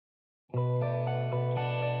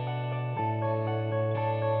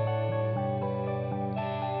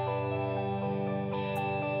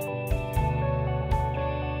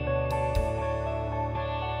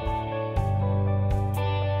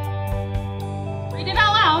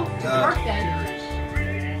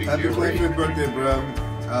birthday. Happy 25th birthday, bro.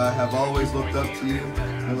 I have always looked up to you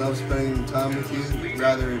and love spending time with you,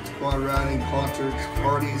 whether it's quad riding, concerts,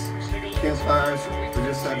 parties, campfires, or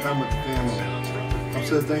just that time with the family. I'm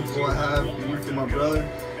so thankful I have you for my brother.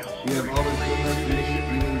 You have always been there for me,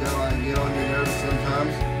 even though I get on your nerves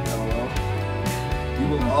sometimes. LOL. You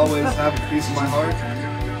will always have a piece of my heart.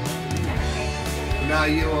 But now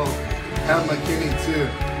you will have my kidney too.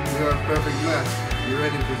 We are a perfect match. You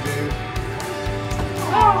ready for James?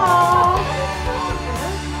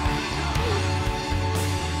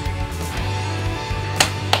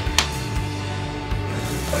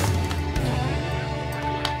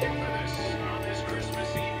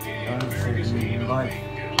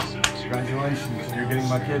 Congratulations, you're getting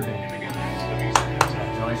my kidney.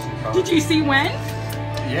 Congratulations. Did you see when?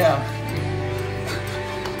 Yeah.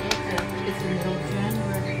 It's the middle of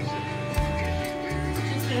January.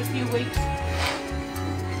 Just in a few weeks.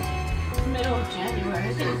 Middle of January.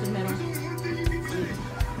 I think it's the middle.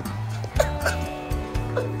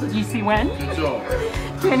 Did you see when? So,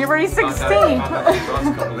 January 16th.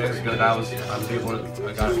 a couple days ago, I was able to,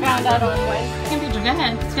 I got it. Found out on Wednesday. Go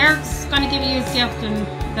ahead. Derek's going to give you his gift and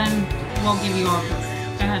then we'll give you ours.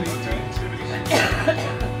 Go ahead.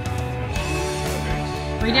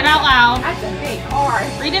 Read it out loud. That's a big card.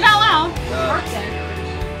 Read it out loud. Birthday.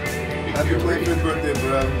 Happy 25th birthday,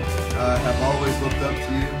 bro. I have always looked up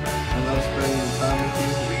to you and love spending time with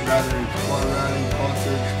you, whether it's quad riding,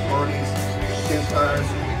 concerts, parties, campfires,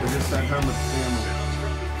 or just that time with the family.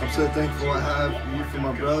 I'm so thankful I have you for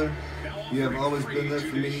my brother. You have always been there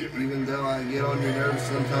for me, even though I get on your nerves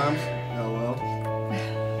sometimes. LOL.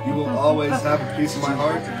 You will always have a piece of my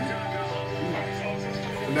heart.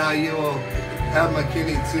 But now you will have my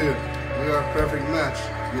kidney too. We are a perfect match.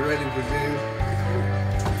 You ready for James?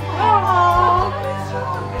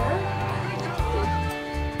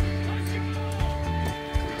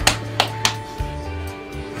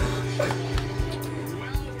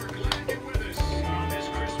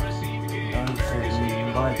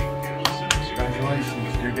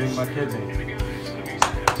 Congratulations, you're getting my kidney.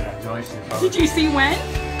 Congratulations. Did you see when?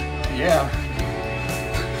 Yeah.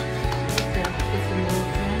 It's the middle of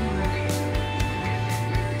January.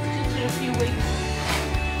 Just in a few weeks.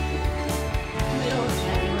 Middle of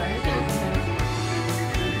January. I think it's the middle.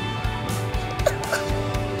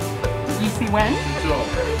 Did you see when? So,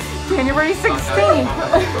 January 16th. a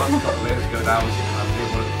couple days ago, I was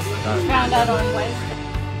able to, I got it. Found out on Wednesday.